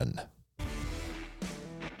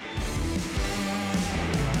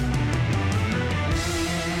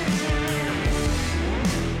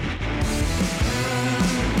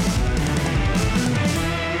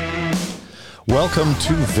Welcome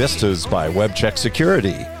to Vistas by Webcheck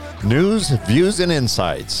Security. News, views, and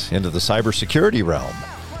insights into the cybersecurity realm,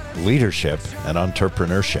 leadership, and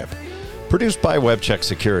entrepreneurship. Produced by Webcheck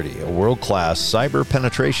Security, a world-class cyber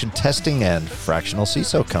penetration testing and fractional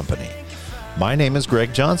CISO company. My name is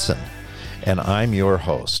Greg Johnson, and I'm your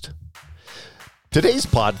host. Today's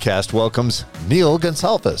podcast welcomes Neil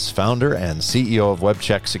Gonsalves, founder and CEO of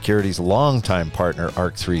Webcheck Security's longtime partner,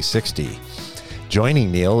 ARC360.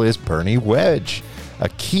 Joining Neil is Bernie Wedge, a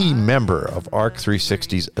key member of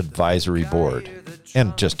ARC360's advisory board,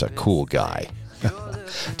 and just a cool guy.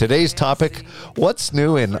 Today's topic, what's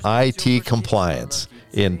new in IT compliance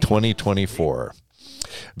in 2024?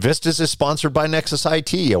 Vistas is sponsored by Nexus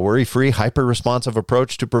IT, a worry-free, hyper-responsive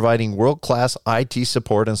approach to providing world-class IT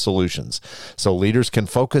support and solutions so leaders can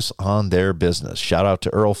focus on their business. Shout out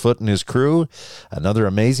to Earl Foote and his crew, another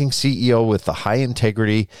amazing CEO with the high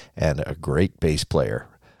integrity and a great bass player.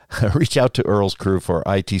 Reach out to Earl's crew for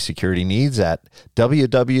IT security needs at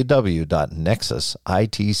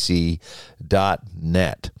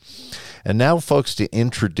www.nexusitc.net. And now, folks, to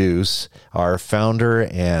introduce our founder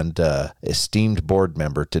and esteemed board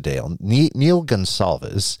member today, Neil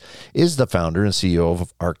Gonsalves is the founder and CEO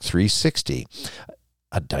of ARC360,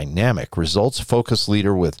 a dynamic, results-focused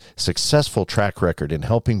leader with successful track record in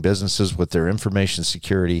helping businesses with their information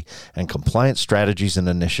security and compliance strategies and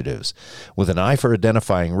initiatives. With an eye for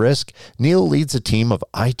identifying risk, Neil leads a team of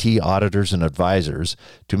IT auditors and advisors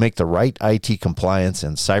to make the right IT compliance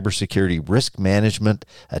and cybersecurity risk management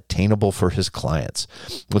attainable for his clients.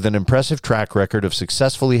 With an impressive track record of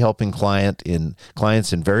successfully helping clients in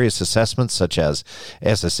various assessments such as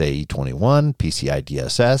SSAE 21, PCI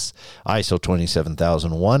DSS, ISO 27001,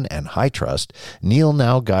 and HITRUST, Neil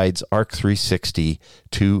now guides ARC360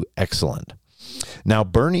 to excellent. Now,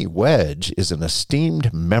 Bernie Wedge is an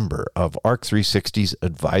esteemed member of ARC360's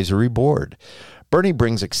advisory board. Bernie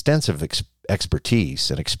brings extensive expertise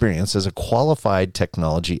and experience as a qualified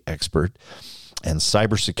technology expert and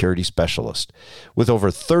cybersecurity specialist. With over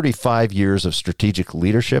 35 years of strategic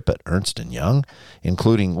leadership at Ernst & Young,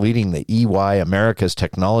 including leading the EY America's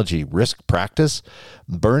technology risk practice,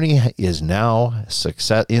 Bernie is now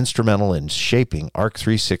instrumental in shaping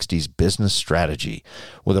ARC360's business strategy,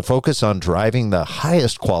 with a focus on driving the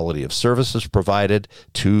highest quality of services provided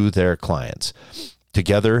to their clients.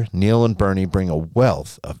 Together, Neil and Bernie bring a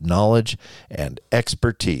wealth of knowledge and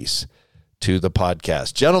expertise to the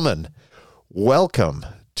podcast. Gentlemen, welcome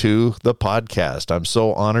to the podcast. I'm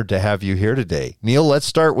so honored to have you here today. Neil, let's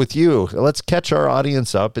start with you. Let's catch our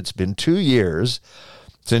audience up. It's been 2 years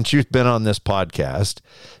since you've been on this podcast.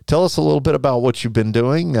 Tell us a little bit about what you've been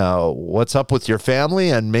doing, what's up with your family,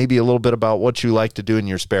 and maybe a little bit about what you like to do in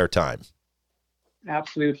your spare time.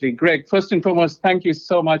 Absolutely. Greg, first and foremost, thank you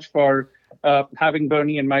so much for having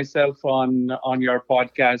Bernie and myself on your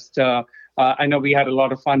podcast. I know we had a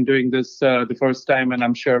lot of fun doing this the first time, and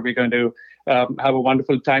I'm sure we're going to have a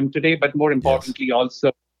wonderful time today, but more importantly,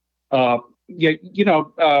 also,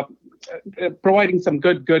 providing some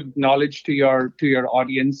good knowledge to your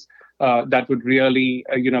audience that would really,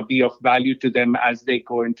 be of value to them as they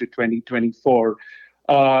go into 2024.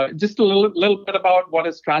 Just a little bit about what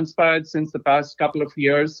has transpired since the past couple of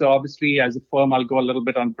years. So obviously, as a firm, I'll go a little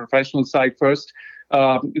bit on the professional side first.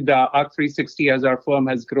 The ARC360 as our firm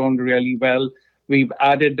has grown really well. We've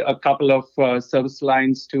added a couple of service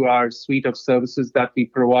lines to our suite of services that we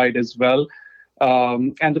provide as well.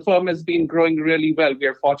 And the firm has been growing really well. We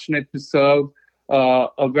are fortunate to serve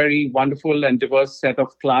a very wonderful and diverse set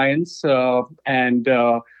of clients and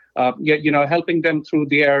helping them through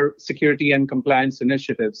their security and compliance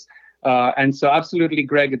initiatives. And so absolutely,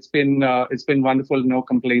 Greg, it's been wonderful. No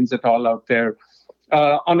complaints at all out there.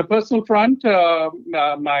 On a personal front,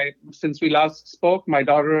 since we last spoke, my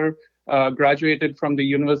daughter graduated from the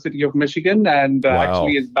University of Michigan and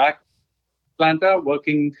actually is back in Atlanta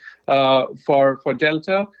working for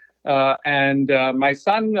Delta. And my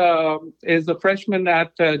son is a freshman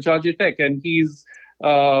at Georgia Tech, and he's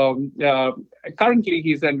currently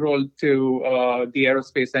he's enrolled to the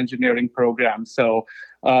aerospace engineering program. So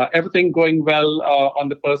everything going well on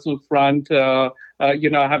the personal front. Have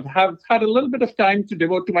had a little bit of time to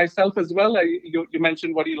devote to myself as well. You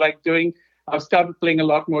mentioned what you like doing. I've started playing a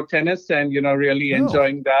lot more tennis and, really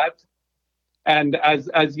enjoying that. And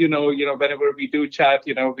as you know, whenever we do chat,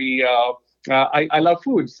 I love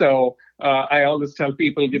food. So I always tell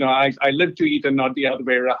people, I live to eat and not the other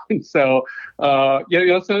way around. So, so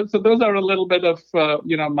those are a little bit of,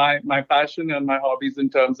 my passion and my hobbies in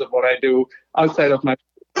terms of what I do outside of my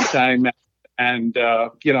time. and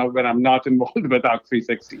when I'm not involved with ARC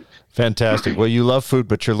 360. Fantastic. Well, you love food,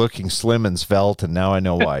 but you're looking slim and svelte, and now I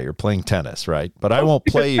know why. You're playing tennis, right? But I won't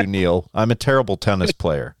play you, Neil. I'm a terrible tennis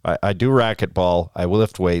player. I do racquetball. I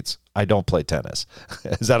lift weights. I don't play tennis.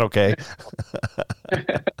 Is that okay?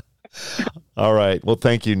 All right. Well,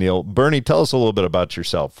 thank you, Neil. Bernie, tell us a little bit about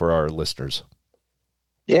yourself for our listeners.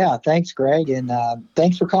 Yeah, thanks, Greg, and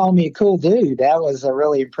thanks for calling me a cool dude. That was a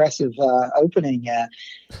really impressive opening.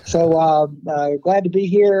 So glad to be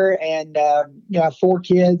here, and I have 4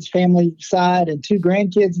 kids, family side, and 2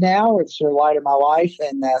 grandkids now. It's the light of my life,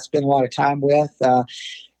 and spend a lot of time with.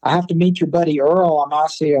 I have to meet your buddy Earl. I'm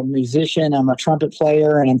also a musician. I'm a trumpet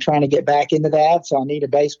player, and I'm trying to get back into that. So I need a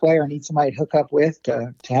bass player. I need somebody to hook up with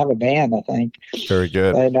to have a band, I think. Very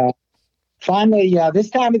good. And finally, this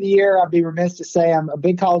time of the year, I'd be remiss to say I'm a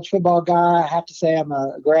big college football guy. I have to say I'm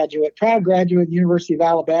a proud graduate of the University of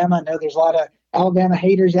Alabama. I know there's a lot of Alabama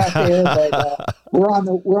haters out there, but we're on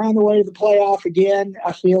the way to the playoff again.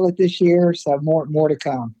 I feel it this year, so more to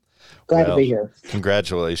come. Glad to be here.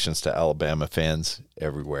 Congratulations to Alabama fans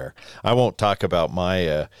everywhere. I won't talk about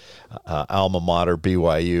my alma mater,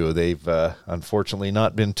 BYU. They've unfortunately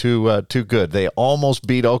not been too good. They almost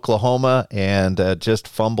beat Oklahoma and just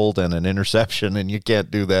fumbled and an interception, and you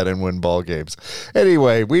can't do that and win ball games.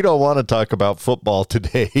 Anyway, we don't want to talk about football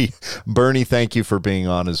today. Bernie, thank you for being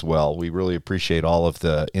on as well. We really appreciate all of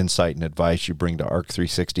the insight and advice you bring to ARC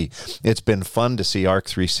 360. It's been fun to see ARC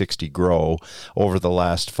 360 grow over the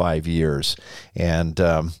last 5 years, and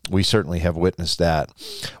we certainly have witnessed that.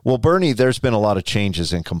 Well, Bernie, there's been a lot of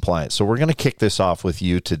changes in compliance, so we're going to kick this off with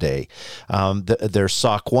you today. There's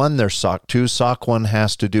SOC 1, there's SOC 2. SOC 1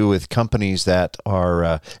 has to do with companies that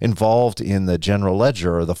are involved in the general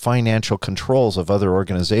ledger or the financial controls of other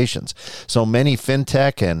organizations. So many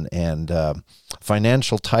fintech and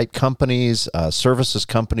financial type companies, services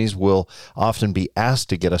companies will often be asked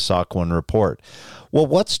to get a SOC 1 report. Well,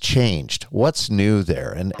 what's changed? What's new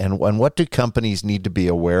there? And what do companies need to be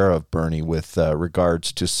aware of, Bernie, with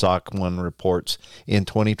regards to SOC 1 reports in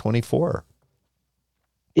 2024?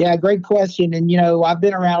 Yeah, great question. And, I've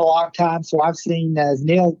been around a long time, so I've seen, as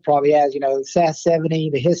Neil probably has, SAS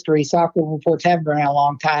 70, the history. SOC 1 reports haven't been around a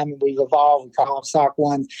long time, and we've evolved. We call them SOC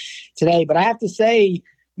 1s today. But I have to say,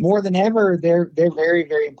 more than ever, they're very,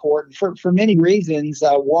 very important for many reasons.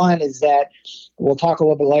 One is that we'll talk a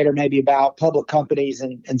little bit later maybe about public companies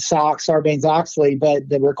and SOX, Sarbanes-Oxley, but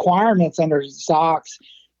the requirements under SOX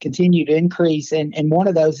continue to increase. And one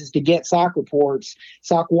of those is to get SOC reports,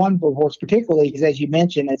 SOC 1 reports particularly, because as you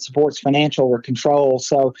mentioned, it supports financial control.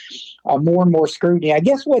 So more and more scrutiny. I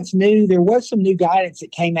guess what's new, there was some new guidance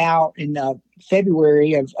that came out in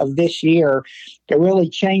February of this year that really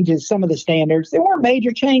changes some of the standards. There weren't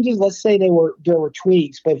major changes. Let's say there were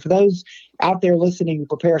tweaks. But for those out there listening to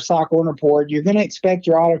prepare a SOC 1 report, you're going to expect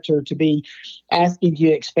your auditor to be asking you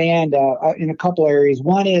to expand in a couple areas.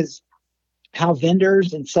 One is how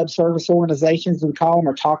vendors and subservice organizations, we call them,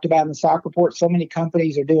 are talked about in the SOC report. So many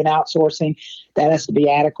companies are doing outsourcing. That has to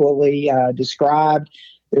be adequately described.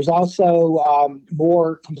 There's also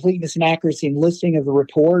more completeness and accuracy in listing of the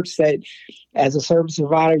reports that, as a service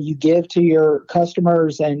provider, you give to your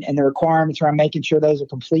customers, and the requirements around making sure those are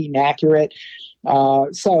complete and accurate.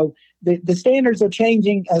 So the standards are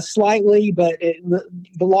changing slightly, but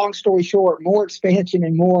the long story short, more expansion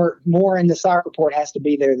and more in the SOC report has to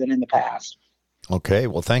be there than in the past. Okay,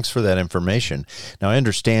 well, thanks for that information. Now, I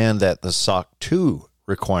understand that the SOC 2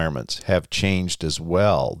 requirements have changed as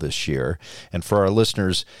well this year. And for our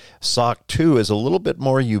listeners, SOC 2 is a little bit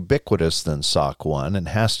more ubiquitous than SOC 1 and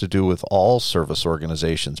has to do with all service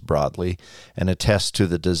organizations broadly and attests to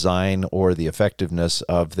the design or the effectiveness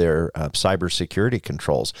of their cybersecurity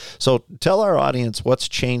controls. So tell our audience what's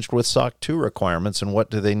changed with SOC 2 requirements and what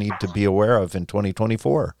do they need to be aware of in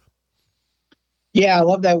 2024? Yeah, I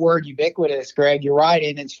love that word ubiquitous, Greg. You're right.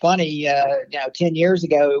 And it's funny, 10 years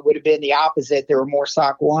ago, it would have been the opposite. There were more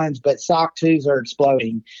SOC 1s, but SOC 2s are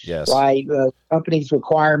exploding. Yes. Right. Companies'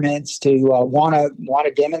 requirements to want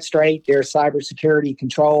to demonstrate their cybersecurity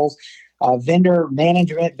controls. Vendor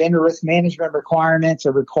risk management requirements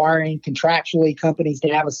are requiring contractually companies to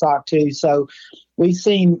have a SOC 2. So we've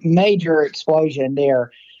seen major explosion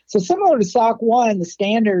there. So similar to SOC 1, the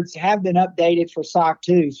standards have been updated for SOC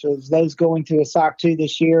 2. So those going through a SOC 2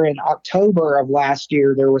 this year, in October of last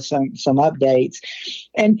year, there were some updates.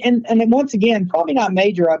 And then once again, probably not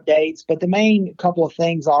major updates, but the main couple of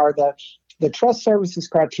things are the trust services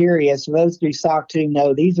criteria. So those who do SOC 2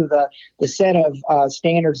 know these are the set of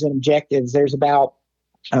standards and objectives. There's about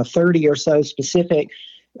 30 or so specific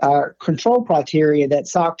control criteria that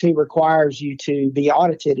SOC 2 requires you to be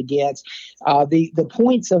audited against, the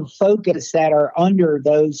points of focus that are under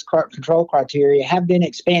those control criteria have been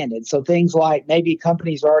expanded. So things like maybe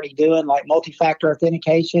companies are already doing like multi-factor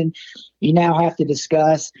authentication, you now have to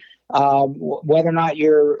discuss whether or not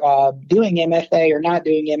you're doing MFA or not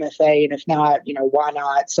doing MFA, and if not, why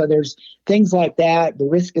not? So there's things like that. The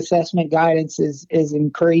risk assessment guidance is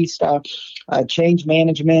increased. Change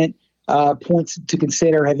management points to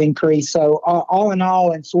consider have increased. So all in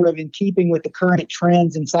all, and sort of in keeping with the current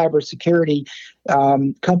trends in cybersecurity,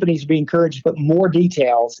 companies be encouraged to put more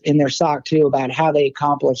details in their SOC 2 about how they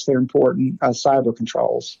accomplish their important cyber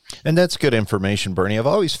controls. And that's good information, Bernie. I've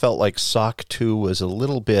always felt like SOC 2 was a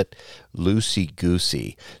little bit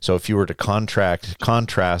loosey-goosey. So if you were to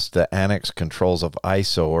contrast the annex controls of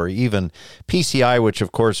ISO or even PCI, which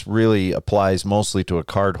of course really applies mostly to a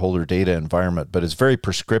cardholder data environment, but is very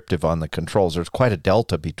prescriptive on the controls. There's quite a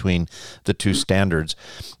delta between the two standards.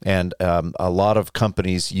 And a lot of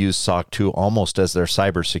companies use SOC 2 almost as their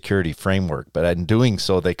cybersecurity framework, but in doing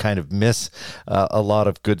so, they kind of miss a lot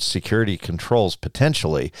of good security controls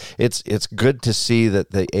potentially. It's good to see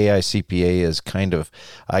that the AICPA is kind of,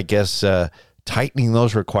 I guess, tightening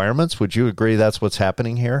those requirements. Would you agree that's what's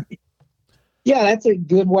happening here? Yeah, that's a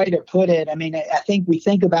good way to put it. I mean, I think we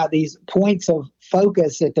think about these points of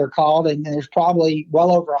focus that they're called, and there's probably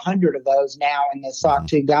well over 100 of those now in the SOC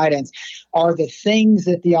 2 guidance, are the things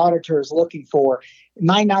that the auditor is looking for. It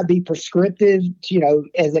might not be prescriptive,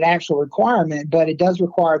 as an actual requirement, but it does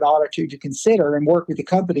require the auditor to consider and work with the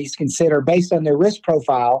companies to consider based on their risk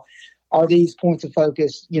profile. Are these points of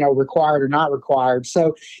focus, required or not required?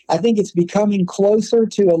 So I think it's becoming closer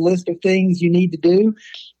to a list of things you need to do,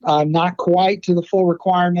 not quite to the full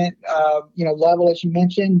requirement, level as you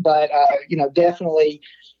mentioned, but, definitely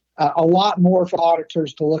a lot more for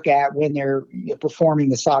auditors to look at when they're performing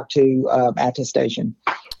the SOC 2 attestation.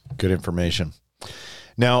 Good information.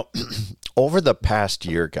 Now, over the past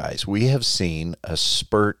year, guys, we have seen a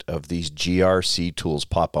spurt of these GRC tools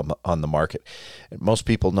pop on the market. Most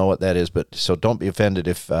people know what that is, but so don't be offended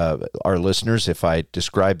if our listeners, if I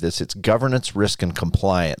describe this. It's governance, risk, and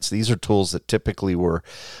compliance. These are tools that typically were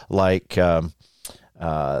like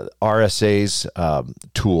RSA's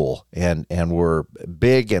tool and were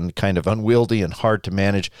big and kind of unwieldy and hard to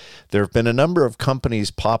manage. There have been a number of companies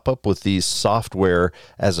pop up with these software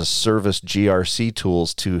as a service GRC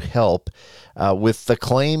tools to help with the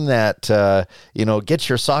claim that, get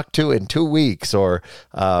your SOC 2 in 2 weeks or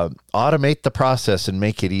automate the process and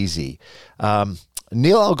make it easy.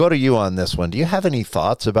 Neil, I'll go to you on this one. Do you have any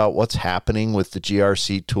thoughts about what's happening with the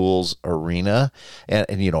GRC tools arena? And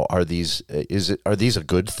are these a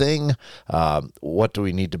good thing? What do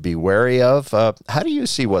we need to be wary of? How do you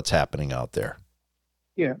see what's happening out there?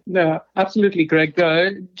 Yeah, no, absolutely, Greg.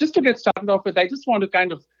 Just to get started off with, I just want to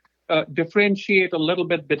kind of differentiate a little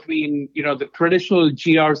bit between, the traditional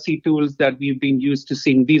GRC tools that we've been used to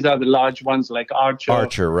seeing. These are the large ones like Archer.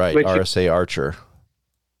 Archer, right? RSA Archer.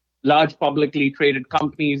 Large publicly traded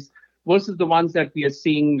companies versus the ones that we are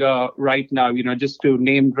seeing right now. Just to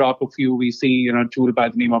name drop a few, we see, a tool by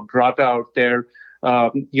the name of Grata out there.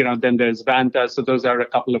 Then there's Vanta. So those are a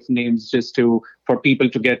couple of names just for people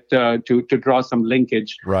to get to draw some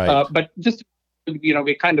linkage. Right. But just,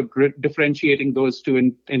 we're kind of differentiating those two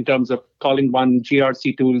in terms of calling one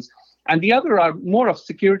GRC tools. And the other are more of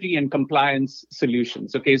security and compliance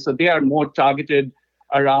solutions. Okay, so they are more targeted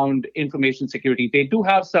around information security. They do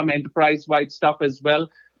have some enterprise-wide stuff as well,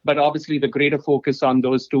 but obviously the greater focus on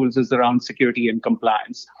those tools is around security and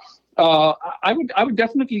compliance. I would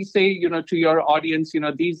definitely say, to your audience,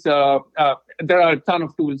 these there are a ton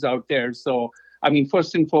of tools out there. So, I mean,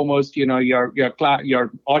 first and foremost, your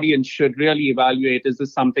audience should really evaluate, is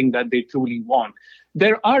this something that they truly want?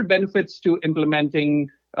 There are benefits to implementing,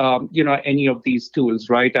 any of these tools,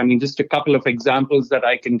 right? I mean, just a couple of examples that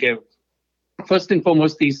I can give. First and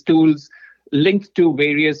foremost, these tools link to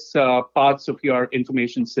various parts of your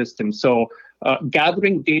information system. So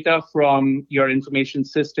gathering data from your information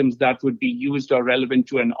systems that would be used or relevant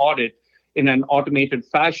to an audit in an automated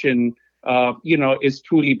fashion, is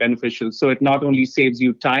truly beneficial. So it not only saves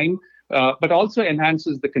you time, but also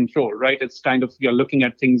enhances the control, right? It's kind of, you're looking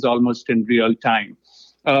at things almost in real time.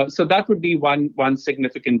 So that would be one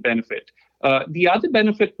significant benefit. The other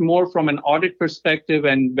benefit, more from an audit perspective,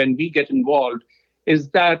 and when we get involved, is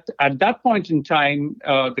that at that point in time,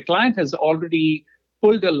 the client has already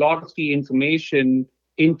pulled a lot of the information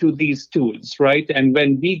into these tools, right? And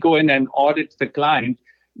when we go in and audit the client,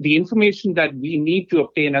 the information that we need to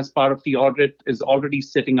obtain as part of the audit is already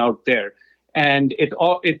sitting out there. And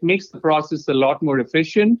it makes the process a lot more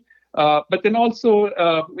efficient. but then also,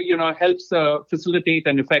 helps facilitate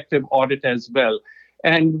an effective audit as well.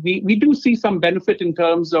 And we do see some benefit in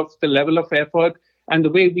terms of the level of effort. And the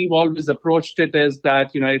way we've always approached it is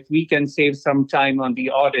that, if we can save some time on the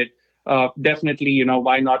audit, definitely,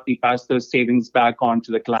 why not we pass those savings back on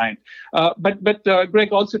to the client? But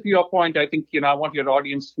Greg, also to your point, I think, I want your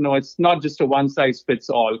audience to know it's not just a one size fits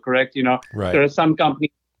all, correct? Right. There are some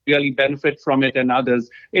companies really benefit from it and others.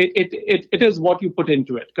 It is what you put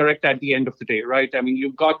into it, correct, at the end of the day, right? I mean,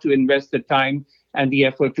 you've got to invest the time and the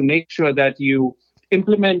effort to make sure that you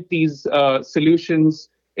implement these solutions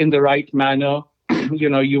in the right manner.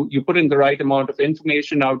 You put in the right amount of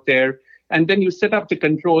information out there, and then you set up the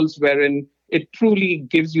controls wherein it truly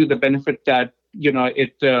gives you the benefit that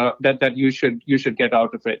that you should get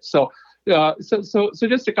out of it. So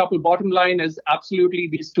just a couple. Bottom line is absolutely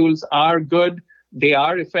these tools are good. They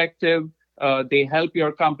are effective. They help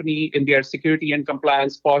your company in their security and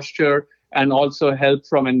compliance posture, and also help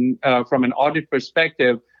from an audit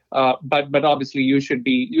perspective. But obviously, you should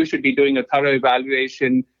be doing a thorough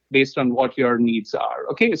evaluation based on what your needs are.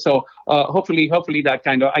 Okay, so hopefully that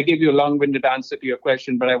I gave you a long-winded answer to your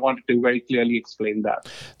question, but I wanted to very clearly explain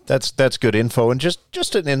that. That's good info, and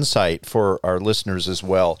just an insight for our listeners as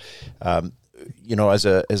well. As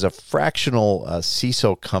a fractional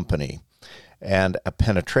CISO company and a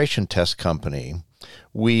penetration test company,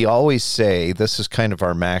 we always say, this is kind of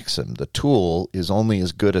our maxim, the tool is only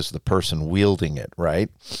as good as the person wielding it, right?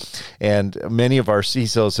 And many of our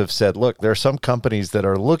CISOs have said, look, there are some companies that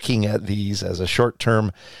are looking at these as a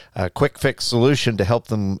short-term, quick fix solution to help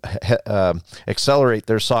them accelerate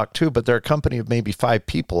their SOC 2, but they're a company of maybe 5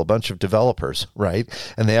 people, a bunch of developers, right?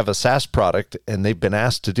 And they have a SaaS product, and they've been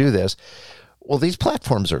asked to do this. Well, these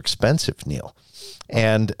platforms are expensive, Neil.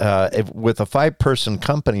 And with a 5-person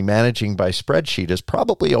company managing by spreadsheet is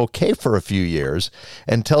probably okay for a few years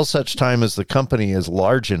until such time as the company is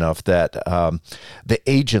large enough that the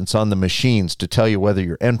agents on the machines to tell you whether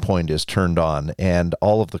your endpoint is turned on and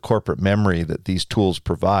all of the corporate memory that these tools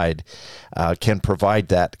provide can provide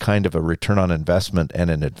that kind of a return on investment and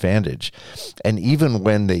an advantage. And even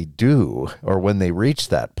when they do, or when they reach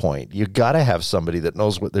that point, you got to have somebody that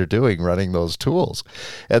knows what they're doing running those tools.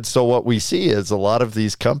 And so what we see is a lot of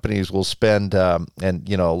these companies will spend,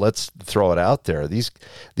 let's throw it out there.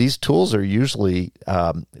 These tools are usually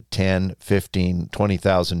 $10,000, $15,000,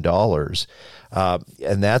 $20,000,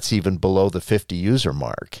 and that's even below the 50 user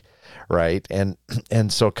mark, right? And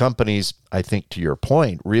so companies, I think to your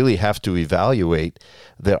point, really have to evaluate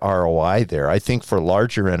the ROI there. I think for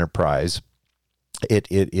larger enterprise,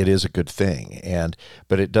 it is a good thing,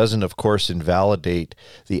 but it doesn't, of course, invalidate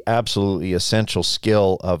the absolutely essential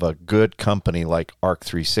skill of a good company like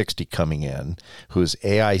ARC360 coming in, who's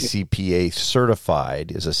AICPA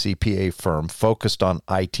certified, is a CPA firm focused on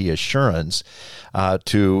IT assurance,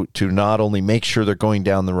 to not only make sure they're going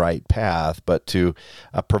down the right path, but to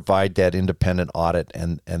provide that independent audit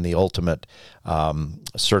and the ultimate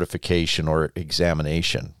certification or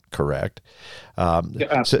examination. Correct.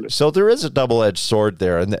 Yeah, so there is a double-edged sword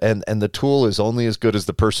there, and the tool is only as good as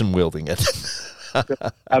the person wielding it.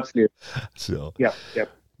 Absolutely. So yeah.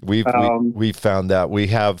 We've found that we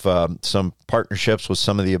have some partnerships with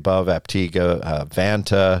some of the above, Aptega,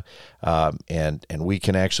 Vanta, and we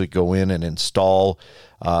can actually go in and install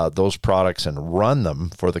those products and run them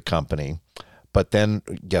for the company. But then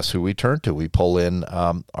guess who we turn to? We pull in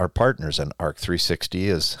our partners, and ARC360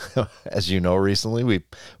 is, as you know, recently we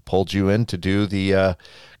pulled you in to do the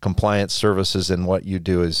compliance services, and what you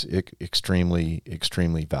do is extremely,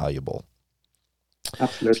 extremely valuable.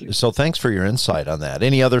 Absolutely. So thanks for your insight on that.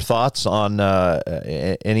 Any other thoughts on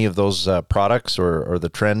any of those products or the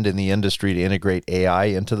trend in the industry to integrate AI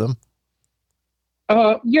into them?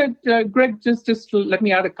 Greg, just let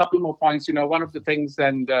me add a couple more points. One of the things,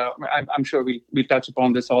 and I'm sure we'll touch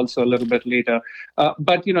upon this also a little bit later,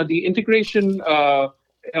 but the integration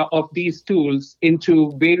of these tools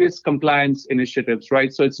into various compliance initiatives,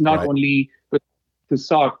 right? So it's not only with the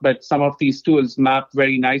SOC, but some of these tools map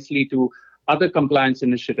very nicely to other compliance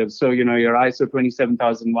initiatives. So, your ISO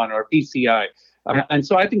 27001 or PCI. And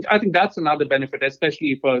so I think that's another benefit,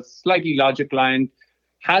 especially if a slightly larger client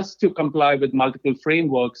has to comply with multiple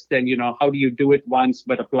frameworks. Then, how do you do it once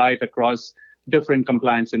but apply it across different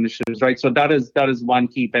compliance initiatives, right? So that is one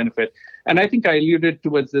key benefit. And I think I alluded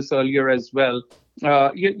towards this earlier as well.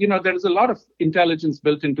 There is a lot of intelligence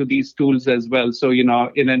built into these tools as well. So, in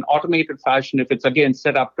an automated fashion, if it's again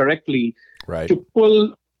set up correctly, right, to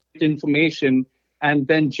pull information and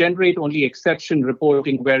then generate only exception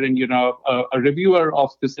reporting, wherein a reviewer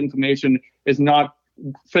of this information is not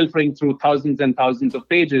filtering through thousands and thousands of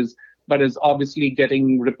pages, but is obviously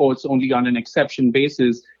getting reports only on an exception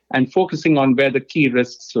basis and focusing on where the key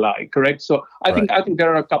risks lie, correct? So I think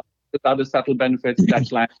there are a couple of other subtle benefits that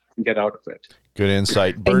clients can get out of it. Good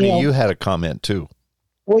insight. Bernie, Neil, you had a comment too.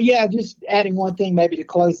 Well, yeah, just adding one thing maybe to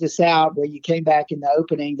close this out where you came back in the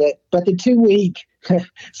opening, but the 2-week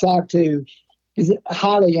SOC 2 is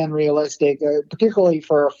highly unrealistic, particularly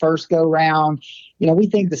for a first go round. We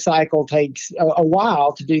think the cycle takes a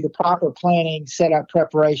while to do the proper planning, setup,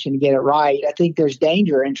 preparation to get it right. I think there's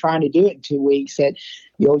danger in trying to do it in 2 weeks that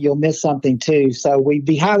you'll miss something too. So we'd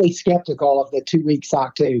be highly skeptical of the 2-week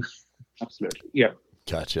SOC 2. Absolutely. Yeah.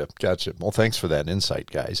 Gotcha. Well, thanks for that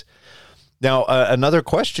insight, guys. Now, another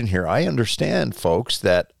question here. I understand, folks,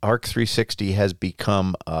 that ARC360 has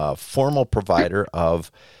become a formal provider of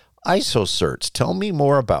ISO certs. Tell me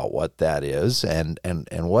more about what that is and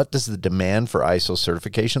what does the demand for ISO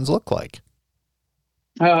certifications look like?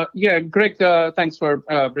 Yeah, Greg, thanks for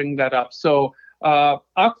bringing that up. So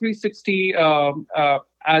ARC360,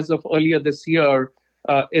 as of earlier this year,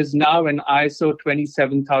 is now an ISO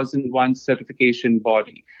 27001 certification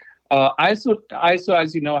body. ISO,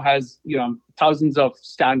 as you know, has thousands of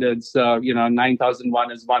standards.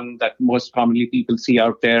 9001 is one that most commonly people see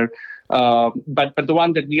out there. But the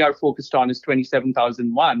one that we are focused on is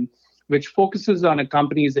 27001, which focuses on a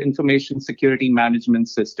company's information security management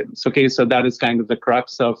systems. Okay, so that is kind of the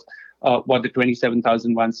crux of what the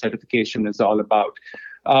 27001 certification is all about.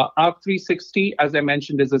 ARC360, as I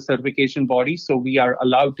mentioned, is a certification body, so we are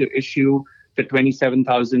allowed to issue the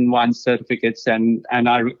 27001 certificates, and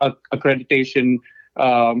our accreditation,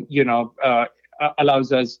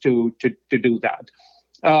 allows us to do that.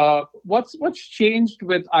 What's changed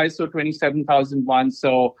with ISO 27001?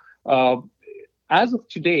 So as of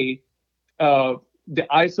today, the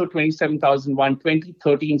ISO 27001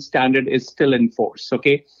 2013 standard is still in force,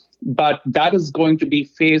 okay? But that is going to be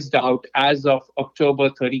phased out as of October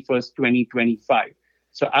 31st, 2025.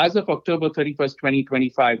 So as of October 31st,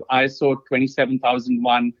 2025, ISO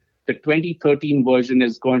 27001, the 2013 version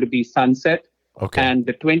is going to be sunset. Okay. And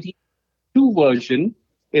the 22 version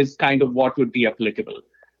is kind of what would be applicable.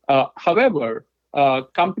 However,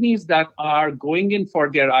 companies that are going in for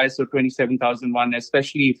their ISO 27001,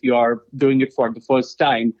 especially if you are doing it for the first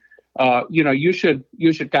time, you should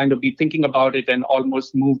kind of be thinking about it and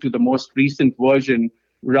almost move to the most recent version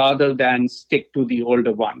rather than stick to the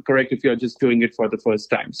older one, correct, if you're just doing it for the first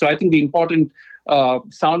time. So I think the important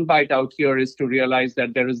soundbite out here is to realize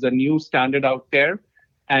that there is a new standard out there,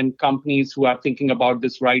 and companies who are thinking about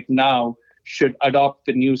this right now should adopt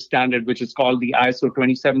the new standard, which is called the ISO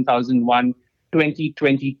 27001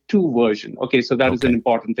 2022 version. Okay, so that is an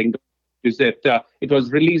important thing. It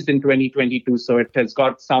was released in 2022, so it has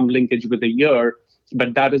got some linkage with the year,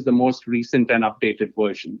 but that is the most recent and updated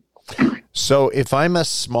version. So if I'm a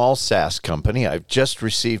small SaaS company, I've just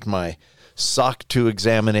received my SOC 2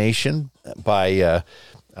 examination by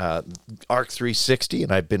ARC360,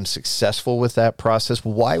 and I've been successful with that process.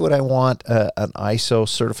 Why would I want an ISO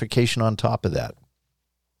certification on top of that?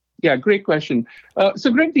 Yeah, great question.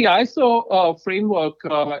 So, Greg, the ISO framework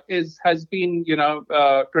has been,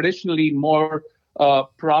 traditionally more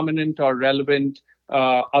prominent or relevant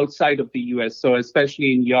outside of the U.S. So,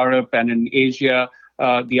 especially in Europe and in Asia,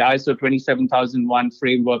 the ISO 27001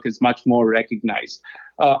 framework is much more recognized.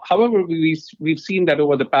 However, we've seen that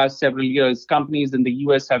over the past several years, companies in the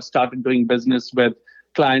U.S. have started doing business with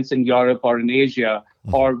clients in Europe or in Asia,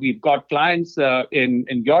 or we've got clients in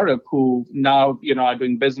Europe who now are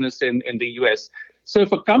doing business in the U.S. So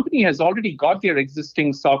if a company has already got their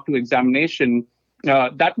existing SOC 2 examination,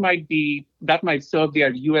 that might serve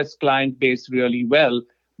their U.S. client base really well.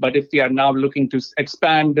 But if they are now looking to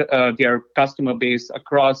expand their customer base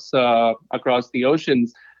across the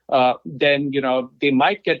oceans, then they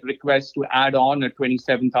might get requests to add on a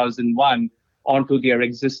 27001 onto their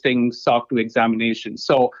existing SOC 2 examination.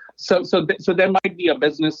 So there might be a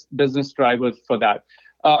business driver for that.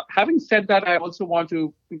 Having said that, I also want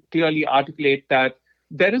to clearly articulate that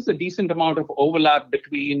there is a decent amount of overlap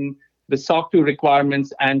between the SOC 2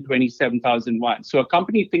 requirements and 27001. So a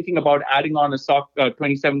company thinking about adding on a SOC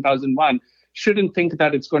 27001 shouldn't think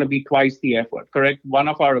that it's going to be twice the effort, correct? One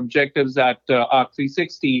of our objectives at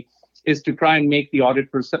ARC360 is to try and make the audit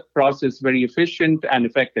process very efficient and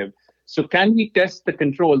effective. So can we test the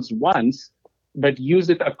controls once, but use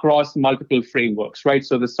it across multiple frameworks, right?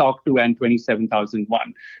 So the SOC 2 and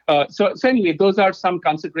 27001. So anyway, those are some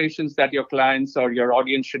considerations that your clients or your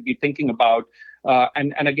audience should be thinking about.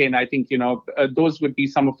 And again, I think, those would be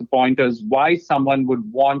some of the pointers why someone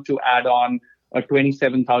would want to add on a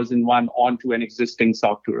 27001 onto an existing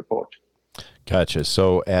SOC 2 report. Gotcha.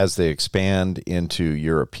 So as they expand into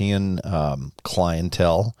European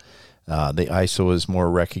clientele, the ISO is more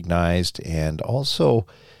recognized, and also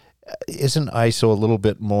isn't ISO a little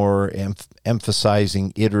bit more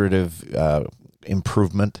emphasizing iterative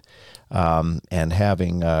improvement and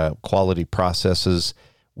having quality processes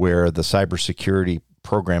where the cybersecurity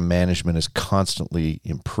program management is constantly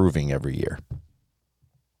improving every year?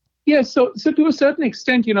 Yeah, so to a certain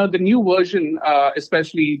extent, the new version,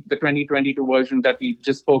 especially the 2022 version that we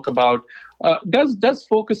just spoke about, does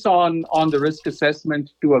focus on the risk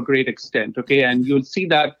assessment to a great extent. Okay, and you'll see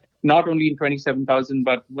that not only in 27,000,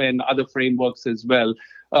 but in other frameworks as well.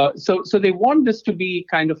 So they want this to be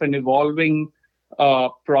kind of an evolving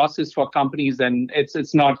process for companies, and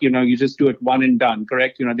it's not you just do it one and done.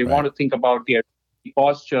 Correct? They Right. want to think about their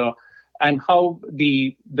posture and how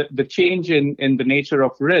the change in the nature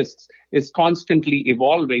of risks is constantly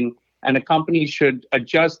evolving, and a company should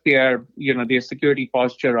adjust their security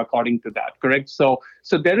posture according to that. Correct? So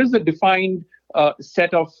there is a defined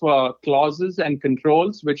set of clauses and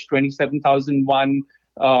controls which 27,001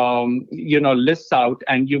 lists out,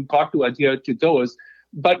 and you've got to adhere to those.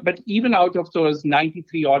 But even out of those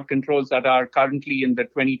 93 odd controls that are currently in the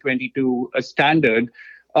 2022 standard,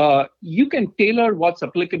 you can tailor what's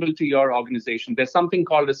applicable to your organization. There's something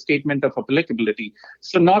called a statement of applicability.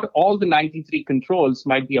 So not all the 93 controls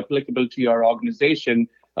might be applicable to your organization.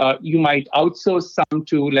 You might outsource some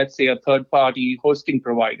to, let's say, a third-party hosting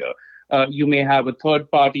provider. You may have a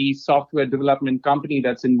third-party software development company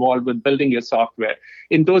that's involved with building your software.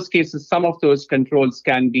 In those cases, some of those controls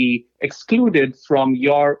can be excluded from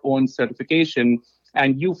your own certification,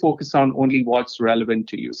 and you focus on only what's relevant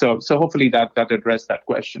to you. So hopefully that addressed that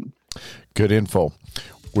question. Good info.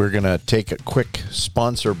 We're going to take a quick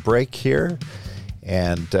sponsor break here.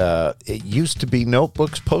 And it used to be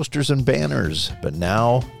notebooks, posters, and banners, but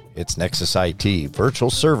now it's Nexus IT, virtual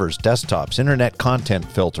servers, desktops, internet content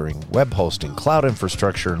filtering, web hosting, cloud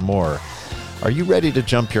infrastructure, and more. Are you ready to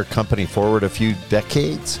jump your company forward a few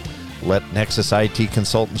decades? Let Nexus IT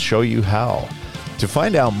consultants show you how. To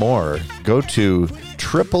find out more, go to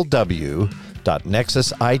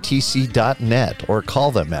www.nexusitc.net or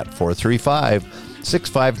call them at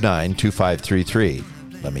 435-659-2533.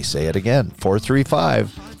 Let me say it again,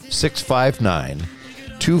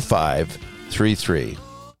 435-659-2533.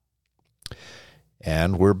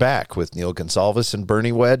 And we're back with Neil Gonsalves and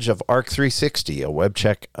Bernie Wedge of ARC360, a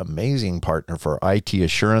Webcheck amazing partner for IT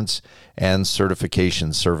assurance and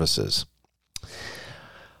certification services.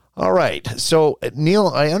 All right. So, Neil,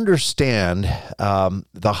 I understand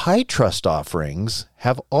the high trust offerings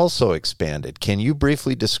have also expanded. Can you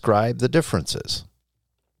briefly describe the differences?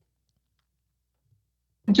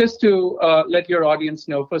 Just to let your audience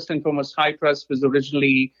know, first and foremost, high trust was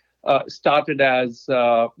originally started as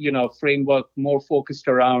framework more focused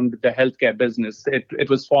around the healthcare business. It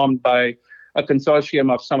was formed by a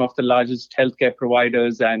consortium of some of the largest healthcare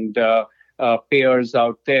providers and payers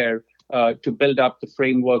out there to build up the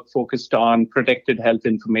framework focused on protected health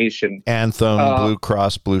information. Anthem, Blue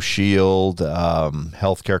Cross Blue Shield,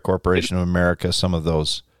 Healthcare Corporation of America, some of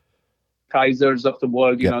those. Kaisers of the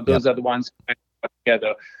world, those are the ones who put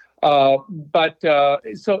together. So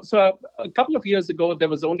a couple of years ago, there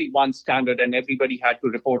was only one standard and everybody had to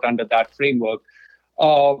report under that framework.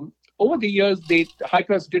 Over the years, High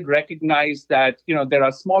Trust did recognize that, there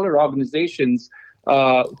are smaller organizations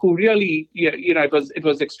who really, it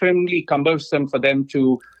was extremely cumbersome for them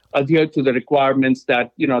to adhere to the requirements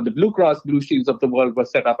that, the Blue Cross Blue Shields of the world were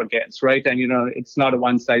set up against, right? And, it's not a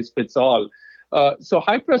one size fits all. So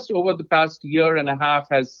High Trust over the past year and a half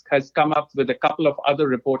has come up with a couple of other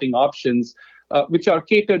reporting options, which are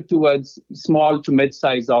catered towards small to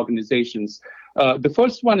mid-sized organizations. The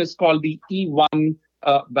first one is called the E1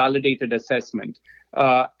 validated assessment.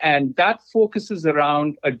 And that focuses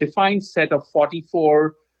around a defined set of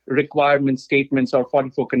 44 requirement statements or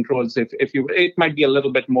 44 controls. It might be a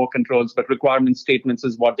little bit more controls, but requirement statements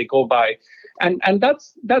is what they go by. And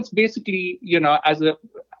that's basically,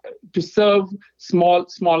 to serve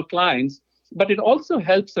small clients, but it also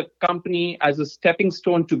helps a company as a stepping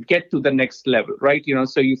stone to get to the next level, right?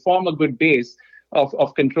 So you form a good base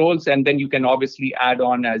of controls, and then you can obviously add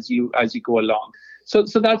on as you go along. So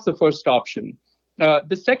that's the first option.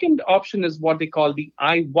 The second option is what they call the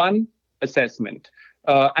I1 assessment.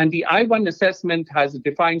 And the I1 assessment has a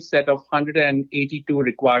defined set of 182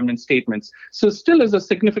 requirement statements. So still is a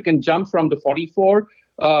significant jump from the 44,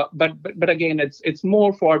 but again, it's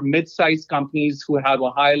more for mid-sized companies who have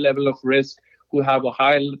a high level of risk, who have a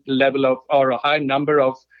high level of or a high number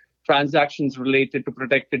of transactions related to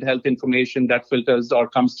protected health information that filters or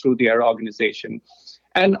comes through their organization.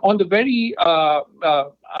 And on the very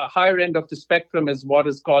higher end of the spectrum is what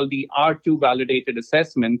is called the R2 validated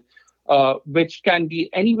assessment, which can be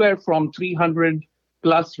anywhere from 300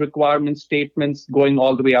 plus requirement statements going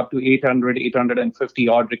all the way up to 800, 850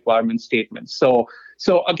 odd requirement statements. So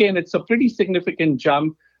again, it's a pretty significant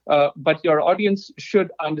jump, but your audience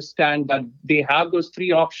should understand that they have those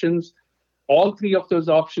three options. All three of those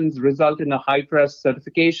options result in a high trust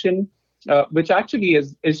certification, which actually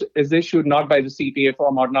is issued not by the CTA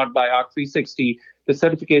firm or not by ARC 360. The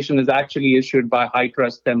certification is actually issued by High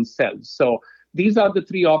Trust themselves. So these are the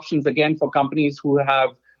three options, again, for companies who have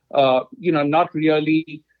not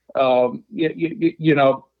really,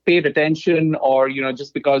 paid attention, or,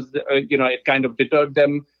 just because, it kind of deterred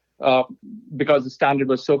them because the standard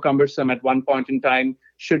was so cumbersome at one point in time,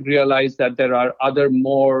 should realize that there are other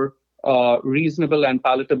more reasonable and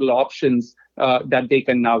palatable options that they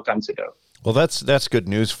can now consider. Well, that's good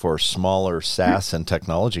news for smaller SaaS and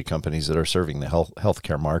technology companies that are serving the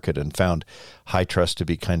healthcare market and found High Trust to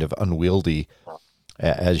be kind of unwieldy,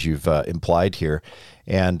 as you've implied here.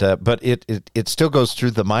 And but it still goes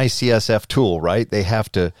through the MyCSF tool, right? They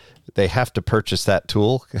have to purchase that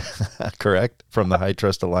tool, correct, from the High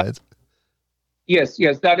Trust Alliance. Yes,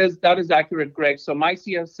 that is accurate, Greg. So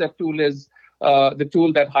MyCSF tool is the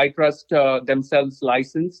tool that High Trust themselves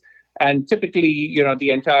license. And typically, the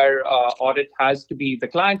entire audit the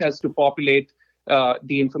client has to populate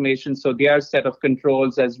the information. So their set of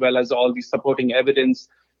controls, as well as all the supporting evidence,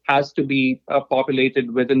 has to be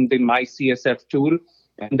populated within the MyCSF tool.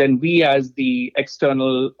 And then we, as the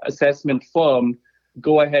external assessment firm,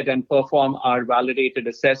 go ahead and perform our validated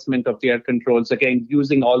assessment of their controls, again,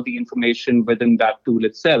 using all the information within that tool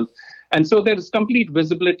itself. And so there is complete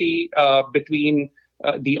visibility between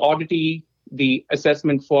the auditee, the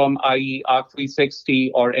assessment firm, i.e. ARC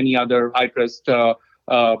 360 or any other High Trust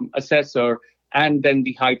assessor, and then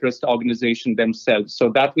the High Trust organization themselves. So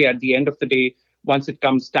that way, at the end of the day, once it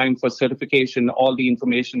comes time for certification, all the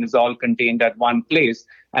information is all contained at one place,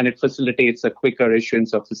 and it facilitates a quicker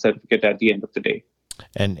issuance of the certificate at the end of the day.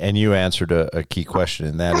 And you answered a key question,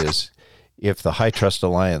 and that is, if the High Trust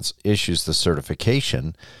Alliance issues the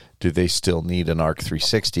certification, do they still need an ARC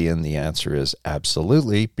 360? And the answer is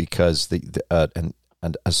absolutely, because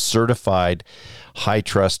a certified High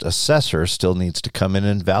Trust assessor still needs to come in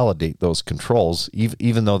and validate those controls,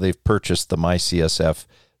 even though they've purchased the MyCSF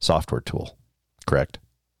software tool. Correct?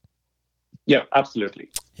 Yeah, absolutely.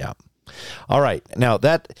 Yeah. All right. Now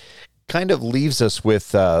that kind of leaves us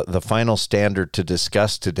with the final standard to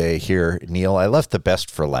discuss today here, Neil. I left the best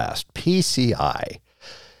for last. PCI.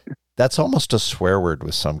 That's almost a swear word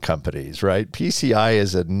with some companies, right? PCI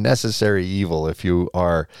is a necessary evil if you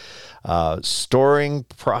are storing,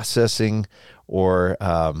 processing, or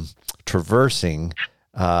traversing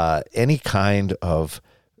any kind of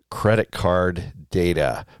credit card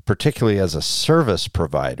data, particularly as a service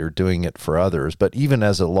provider doing it for others, but even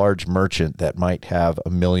as a large merchant that might have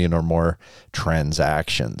 1 million or more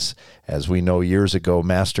transactions. As we know, years ago,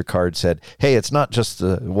 MasterCard said, hey, it's not just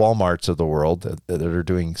the Walmarts of the world that are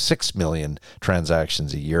doing 6 million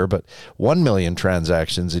transactions a year, but 1 million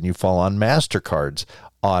transactions, and you fall on MasterCard's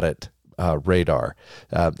audit radar.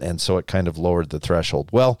 And so it kind of lowered the threshold.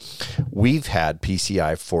 Well, we've had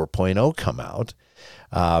PCI 4.0 come out.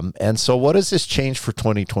 And so what does this change for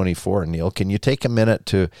 2024, Neil? Can you take a minute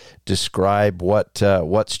to describe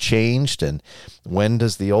what's changed, and when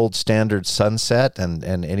does the old standard sunset, and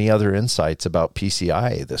any other insights about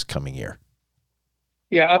PCI this coming year?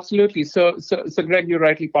 Yeah, absolutely. So Greg, you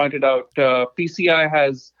rightly pointed out, PCI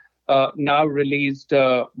has now released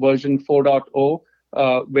version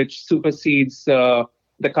 4.0, which supersedes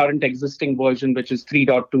the current existing version, which is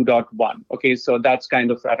 3.2.1. Okay, so that's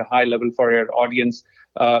kind of at a high level for your audience,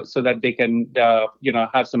 so that they can,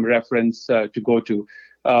 have some reference to go to.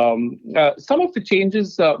 Some of the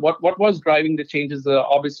changes, what was driving the changes,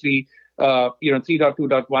 obviously,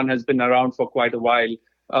 3.2.1 has been around for quite a while,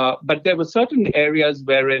 but there were certain areas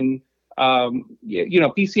wherein,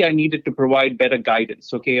 PCI needed to provide better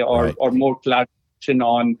guidance, okay, or more clarification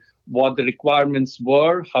on what the requirements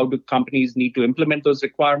were, how do companies need to implement those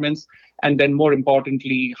requirements, and then more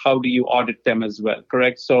importantly, how do you audit them as well,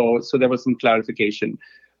 correct? So there was some clarification.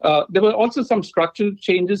 There were also some structural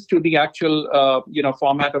changes to the actual,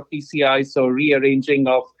 format of PCI, so rearranging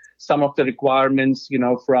of some of the requirements,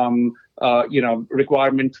 from,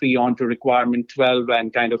 requirement 3 on to requirement 12,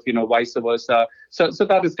 and kind of, vice versa. So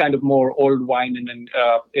that is kind of more old wine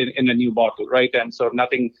in a new bottle, right? And so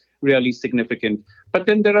nothing really significant. But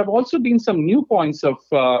then there have also been some new points of,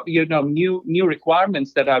 new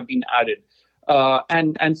requirements that have been added.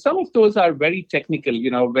 And some of those are very technical,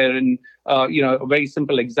 wherein, a very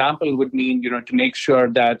simple example would mean, to make sure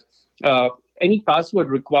that any password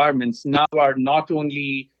requirements now are not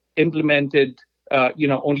only implemented,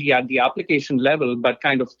 only at the application level, but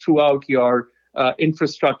kind of throughout your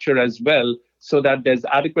infrastructure as well, so that there's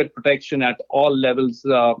adequate protection at all levels,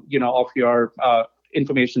 of your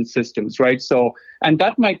information systems, right? So, and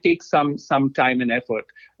that might take some time and effort,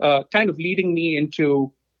 kind of leading me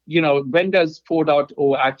into, when does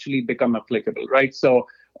 4.0 actually become applicable, right? So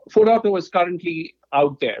 4.0 is currently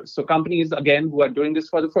out there. So companies, again, who are doing this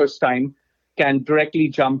for the first time can directly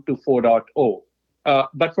jump to 4.0.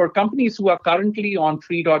 But for companies who are currently on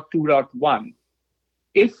 3.2.1,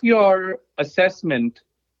 if your assessment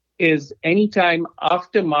is anytime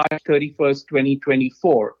after March 31st,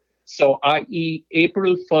 2024, so i.e.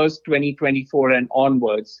 April 1st, 2024 and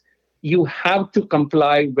onwards, you have to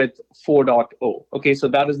comply with 4.0. Okay, so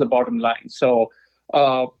that is the bottom line. So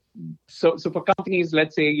for companies,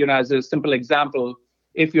 let's say, as a simple example,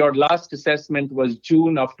 if your last assessment was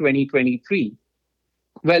June of 2023,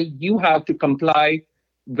 well, you have to comply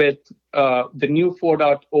with the new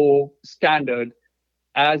 4.0 standard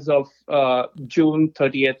as of June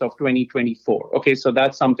 30th of 2024. Okay, so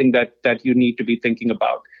that's something that you need to be thinking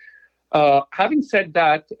about. Having said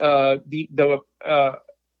that,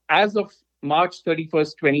 as of March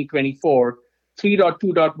 31st, 2024,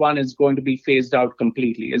 3.2.1 is going to be phased out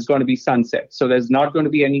completely. It's going to be sunset. So there's not going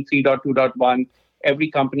to be any 3.2.1.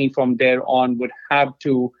 Every company from there on would have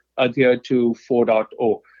to adhere to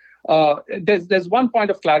 4.0. There's one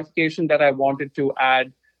point of clarification that I wanted to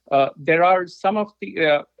add. There are some of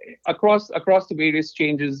the across the various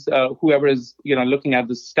changes. Whoever is looking at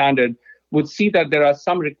the standard would see that there are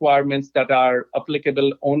some requirements that are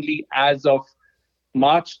applicable only as of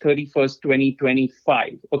March 31st,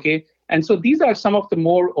 2025. Okay, and so these are some of the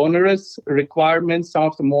more onerous requirements, some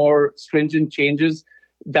of the more stringent changes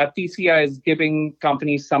that PCI is giving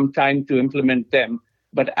companies some time to implement them.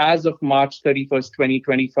 But as of March 31st,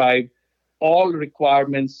 2025, all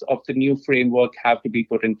requirements of the new framework have to be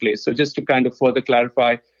put in place. So just to kind of further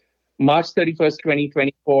clarify, March 31st,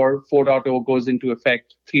 2024, 4.0 goes into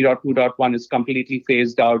effect. 3.2.1 is completely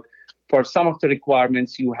phased out. For some of the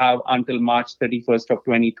requirements, you have until March 31st of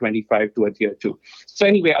 2025 to adhere to. So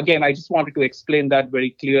anyway, again, I just wanted to explain that very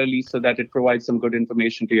clearly so that it provides some good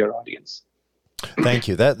information to your audience. Thank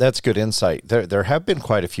you. That's good insight. There have been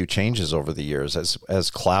quite a few changes over the years as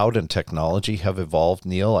cloud and technology have evolved.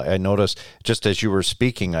 Neil, I noticed just as you were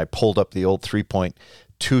speaking, I pulled up the old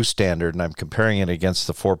 3.2 standard and I'm comparing it against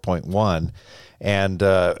the 4.1. And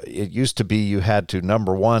it used to be you had to,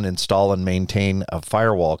 number one, install and maintain a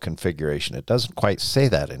firewall configuration. It doesn't quite say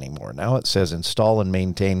that anymore. Now it says install and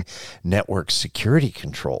maintain network security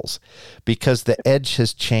controls because the edge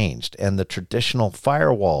has changed and the traditional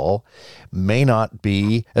firewall may not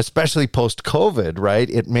be, especially post-COVID, right?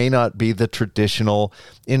 It may not be the traditional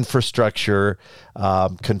infrastructure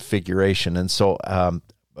configuration. And so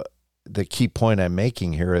the key point I'm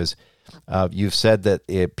making here is you've said that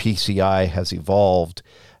PCI has evolved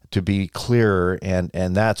to be clearer, and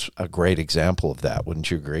that's a great example of that.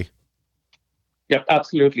 Wouldn't you agree? Yeah,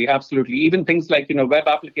 absolutely. Absolutely. Even things like, web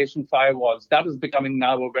application firewalls, that is becoming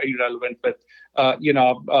now very relevant with,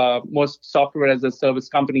 most software as a service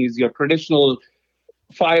companies. Your traditional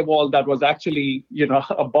firewall that was actually,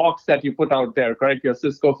 a box that you put out there, correct? Your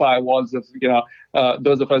Cisco firewalls of,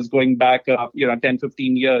 those of us going back, 10,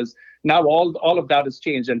 15 years. Now all of that has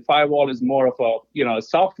changed, and firewall is more of a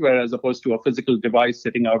software as opposed to a physical device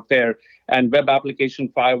sitting out there. And web application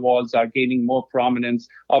firewalls are gaining more prominence.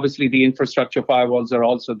 Obviously, the infrastructure firewalls are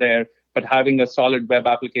also there, but having a solid web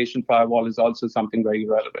application firewall is also something very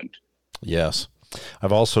relevant. Yes.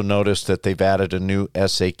 I've also noticed that they've added a new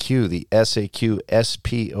SAQ, the SAQ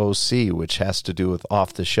SPOC, which has to do with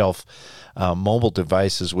off-the-shelf mobile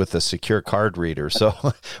devices with a secure card reader.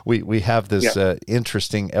 So we have this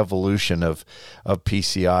interesting evolution of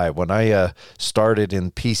PCI. When I started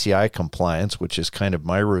in PCI compliance, which is kind of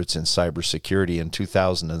my roots in cybersecurity in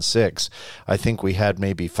 2006, I think we had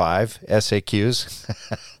maybe 5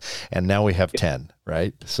 SAQs, and now we have 10.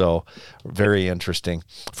 Right? So very interesting.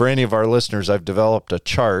 For any of our listeners, I've developed a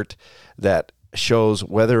chart that shows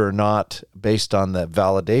whether or not, based on the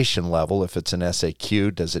validation level, if it's an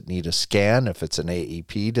SAQ, does it need a scan? If it's an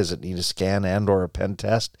AEP, does it need a scan and or a pen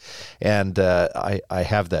test? And I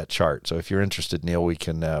have that chart. So if you're interested, Neil, we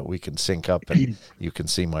can sync up and you can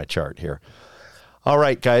see my chart here. All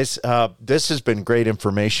right, guys, this has been great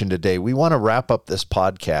information today. We want to wrap up this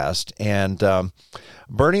podcast, and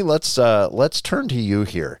Bernie, let's turn to you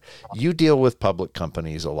here. You deal with public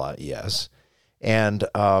companies a lot, yes, and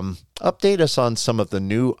update us on some of the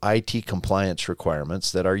new IT compliance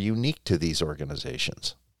requirements that are unique to these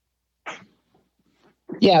organizations.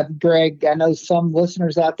 Yeah, Greg, I know some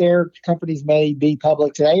listeners out there, companies may be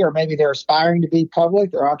public today, or maybe they're aspiring to be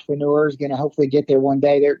public. They're entrepreneurs going to hopefully get there one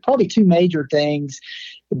day. There are probably two major things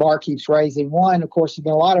the bar keeps raising. One, of course, there's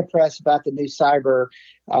been a lot of press about the new cyber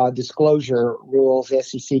disclosure rules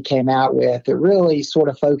SEC came out with that really sort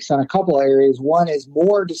of focus on a couple areas. One is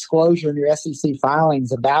more disclosure in your SEC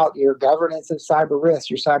filings about your governance of cyber risk,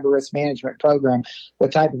 your cyber risk management program,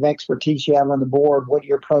 what type of expertise you have on the board, what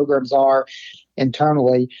your programs are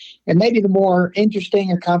internally. And maybe the more interesting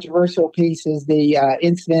or controversial piece is the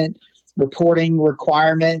incident reporting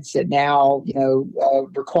requirements that now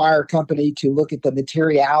require a company to look at the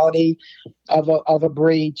materiality of a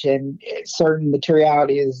breach, and certain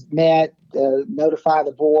materiality is met, notify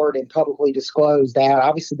the board and publicly disclose that.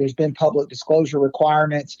 Obviously, there's been public disclosure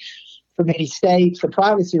requirements for many states for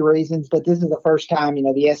privacy reasons, but this is the first time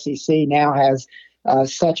the SEC now has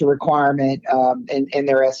such a requirement in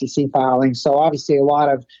their SEC filings. So obviously a lot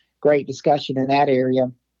of great discussion in that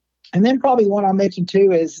area. And then probably one I'll mention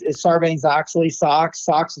too is Sarbanes-Oxley, SOX.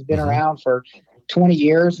 SOX has been around for 20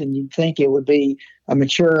 years, and you'd think it would be a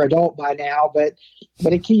mature adult by now, but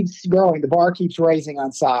it keeps growing. The bar keeps raising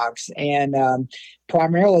on SOX, and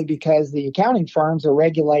primarily because the accounting firms are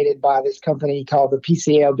regulated by this company called the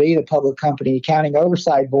PCAOB, the Public Company Accounting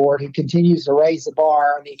Oversight Board, who continues to raise the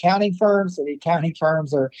bar on the accounting firms. So the accounting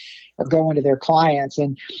firms are going to their clients,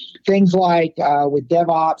 and things like with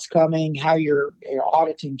DevOps coming, how your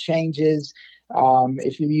auditing changes.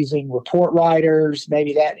 If you're using report writers,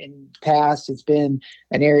 maybe that in the past it's been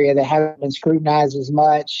an area that hasn't been scrutinized as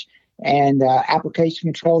much. And application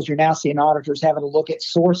controls, you're now seeing auditors having to look at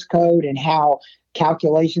source code and how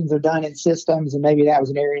calculations are done in systems. And maybe that was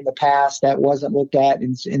an area in the past that wasn't looked at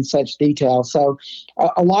in such detail. So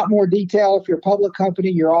a lot more detail. If you're a public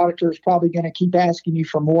company, your auditor is probably going to keep asking you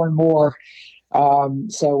for more and more.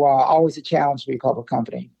 So always a challenge to be a public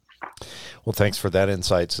company. Well, thanks for that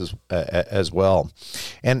insights as well.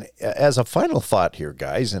 And as a final thought here,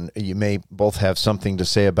 guys, and you may both have something to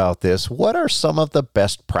say about this, what are some of the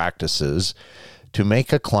best practices to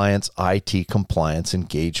make a client's IT compliance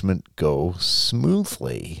engagement go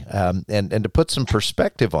smoothly? And to put some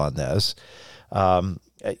perspective on this,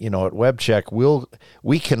 at Webcheck,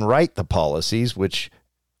 we can write the policies, which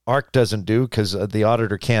ARC doesn't do because the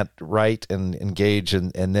auditor can't write and engage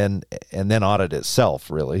and then audit itself,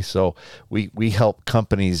 really. So we help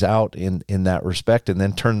companies out in that respect, and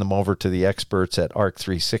then turn them over to the experts at ARC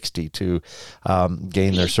 360 to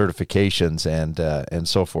gain their certifications and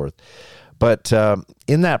so forth. But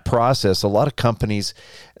in that process, a lot of companies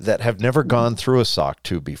that have never gone through a SOC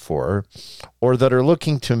 2 before, or that are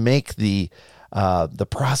looking to make the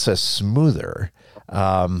process smoother,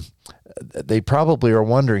 they probably are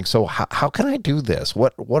wondering, so how can I do this?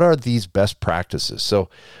 What are these best practices? So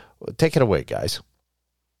take it away, guys.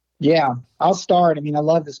 Yeah, I'll start. I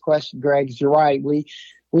love this question, Greg, 'cause you're right.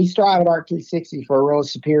 We strive at ARC 360 for a real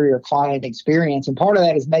superior client experience. And part of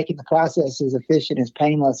that is making the process as efficient, as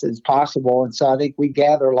painless as possible. And so I think we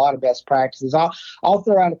gather a lot of best practices. I'll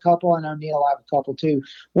throw out a couple. I know Neil will have a couple too.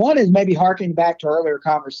 One is maybe harkening back to earlier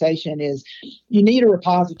conversation is you need a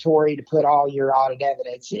repository to put all your audit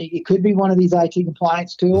evidence. It could be one of these IT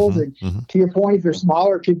compliance tools. And to your point, if you're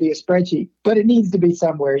smaller, it could be a spreadsheet, but it needs to be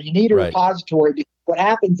somewhere. You need a repository. What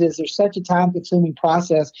happens is there's such a time-consuming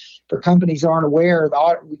process for companies who aren't aware of the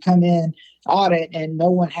audit. We come in, audit, and no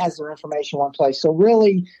one has their information in one place. So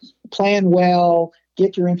really plan well,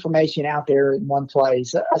 get your information out there in one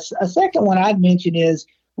place. A second one I'd mention is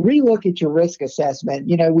relook at your risk assessment.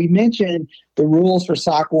 We mentioned the rules for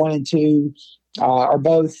SOC 1 and 2 are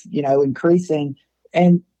both, increasing,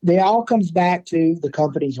 and they all comes back to the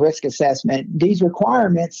company's risk assessment. These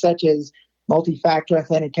requirements, such as multi-factor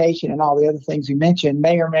authentication and all the other things we mentioned,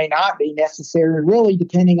 may or may not be necessary, really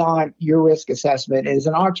depending on your risk assessment. As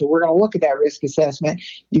an auditor, we're going to look at that risk assessment.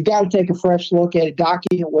 You've got to take a fresh look at it,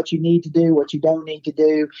 document what you need to do, what you don't need to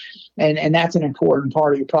do, and that's an important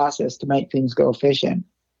part of your process to make things go efficient.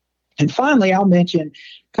 And finally, I'll mention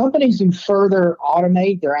companies who further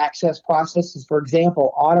automate their access processes, for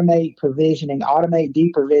example, automate provisioning, automate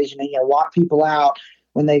deprovisioning, lock people out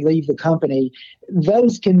when they leave the company.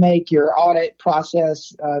 Those can make your audit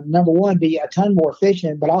process, number one, be a ton more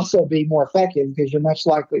efficient, but also be more effective because you're more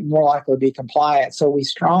likely to be compliant. So we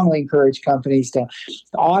strongly encourage companies to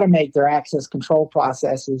automate their access control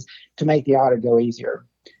processes to make the audit go easier.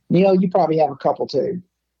 Neil, you probably have a couple too.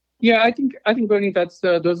 Yeah, I think Bernie,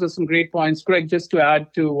 those are some great points. Greg, just to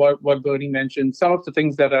add to what Bernie mentioned, some of the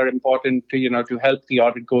things that are important to help the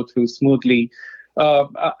audit go through smoothly.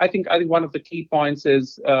 I think one of the key points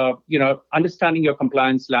is understanding your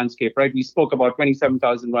compliance landscape. Right, we spoke about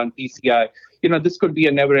 27001 PCI. This could be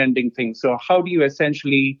a never-ending thing. So how do you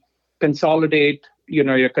essentially consolidate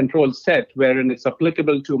your control set wherein it's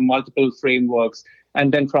applicable to multiple frameworks?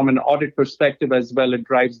 And then from an audit perspective as well, it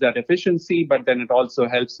drives that efficiency, but then it also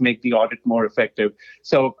helps make the audit more effective.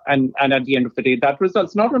 So, and at the end of the day, that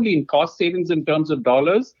results not only in cost savings in terms of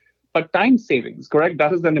dollars, but time savings, correct?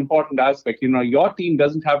 That is an important aspect. Your team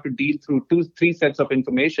doesn't have to deal through 2-3 sets of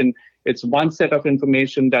information. It's one set of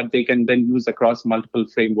information that they can then use across multiple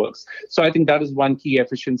frameworks. So I think that is one key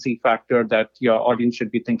efficiency factor that your audience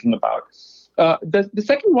should be thinking about. The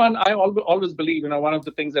second one, I always believe, one of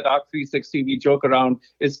the things at ARC360 we joke around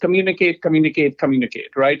is communicate,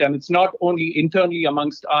 right? And it's not only internally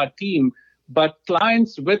amongst our team, but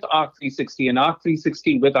clients with ARC360 and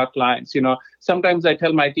ARC360 with our clients. Sometimes I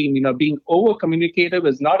tell my team, being over-communicative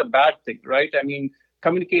is not a bad thing, right? I mean,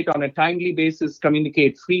 communicate on a timely basis,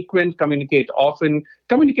 communicate frequent, communicate often,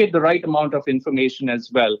 communicate the right amount of information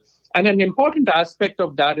as well. And an important aspect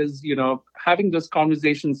of that is, having those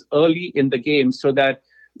conversations early in the game so that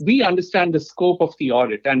we understand the scope of the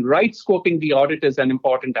audit, and right scoping the audit is an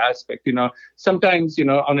important aspect. Sometimes,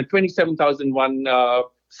 on a 27001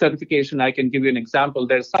 certification, I can give you an example.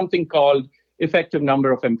 There's something called effective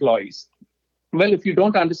number of employees. Well, if you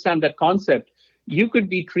don't understand that concept, you could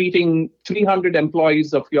be treating 300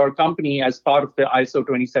 employees of your company as part of the ISO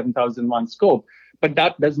 27001 scope. But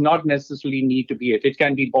that does not necessarily need to be it. It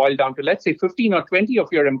can be boiled down to, let's say, 15 or 20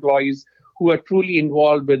 of your employees who are truly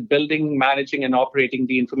involved with building, managing, and operating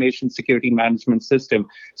the information security management system.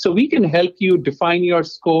 So we can help you define your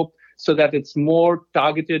scope so that it's more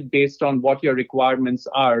targeted based on what your requirements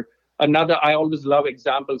are. I always love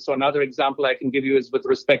examples. So another example I can give you is with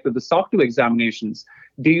respect to the SOC 2 examinations.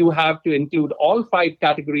 Do you have to include all 5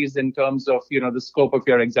 categories in terms of, the scope of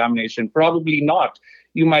your examination? Probably not.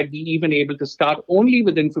 You might be even able to start only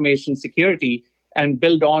with information security and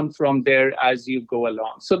build on from there as you go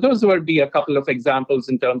along. So those would be a couple of examples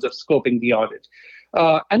in terms of scoping the audit.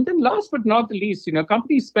 And then last but not the least,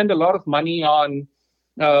 companies spend a lot of money on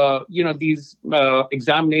these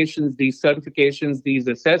examinations, these certifications, these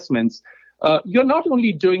assessments. You're not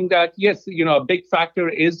only doing that, yes, a big factor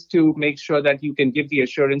is to make sure that you can give the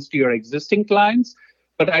assurance to your existing clients.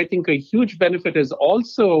 But I think a huge benefit is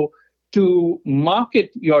also to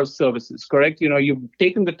market your services, correct? You've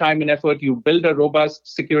taken the time and effort, you build a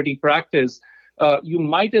robust security practice. You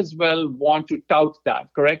might as well want to tout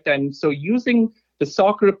that, correct? And so using the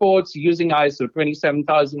SOC reports, using ISO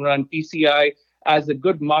 27001 PCI, as a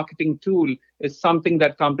good marketing tool is something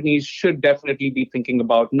that companies should definitely be thinking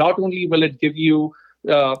about. Not only will it give you,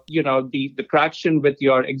 the traction with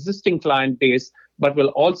your existing client base, but will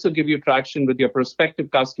also give you traction with your prospective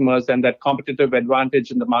customers and that competitive advantage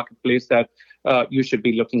in the marketplace that you should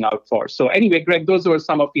be looking out for. So anyway, Greg, those were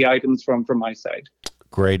some of the items from my side.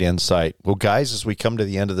 Great insight. Well, guys, as we come to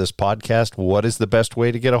the end of this podcast, what is the best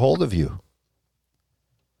way to get a hold of you?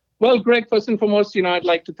 Well, Greg, first and foremost, I'd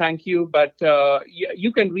like to thank you, but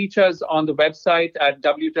you can reach us on the website at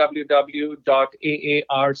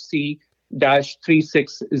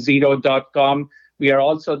www.aarc-360.com. We are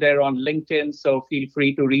also there on LinkedIn, so feel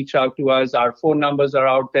free to reach out to us. Our phone numbers are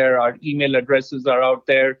out there. Our email addresses are out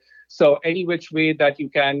there. So any which way that you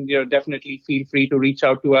can, definitely feel free to reach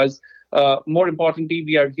out to us. More importantly,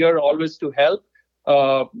 we are here always to help,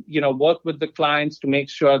 work with the clients to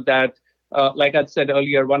make sure that, like I said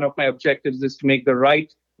earlier, one of my objectives is to make the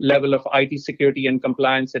right level of IT security and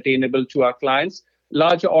compliance attainable to our clients,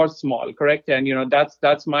 large or small, correct? And,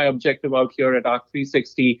 that's my objective out here at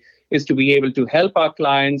ARC360 is to be able to help our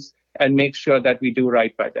clients and make sure that we do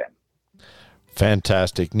right by them.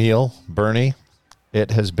 Fantastic. Neil, Bernie,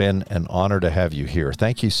 it has been an honor to have you here.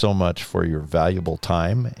 Thank you so much for your valuable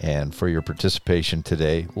time and for your participation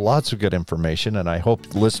today. Lots of good information, and I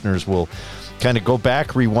hope listeners will kind of go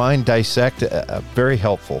back, rewind, dissect. Very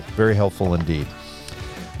helpful indeed.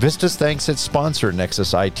 Vista's thanks its sponsor,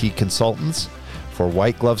 Nexus IT Consultants. For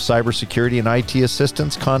white glove cybersecurity and IT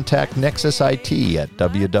assistance, contact Nexus IT at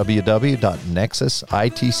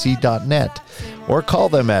www.nexusitc.net or call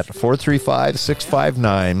them at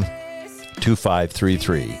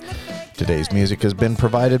 435-659-2533. Today's music has been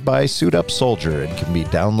provided by Suit Up Soldier and can be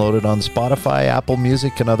downloaded on Spotify, Apple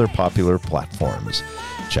Music, and other popular platforms.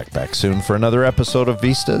 Check back soon for another episode of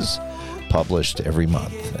Vistas, published every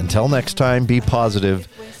month. Until next time, be positive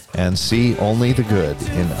and see only the good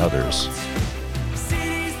in others.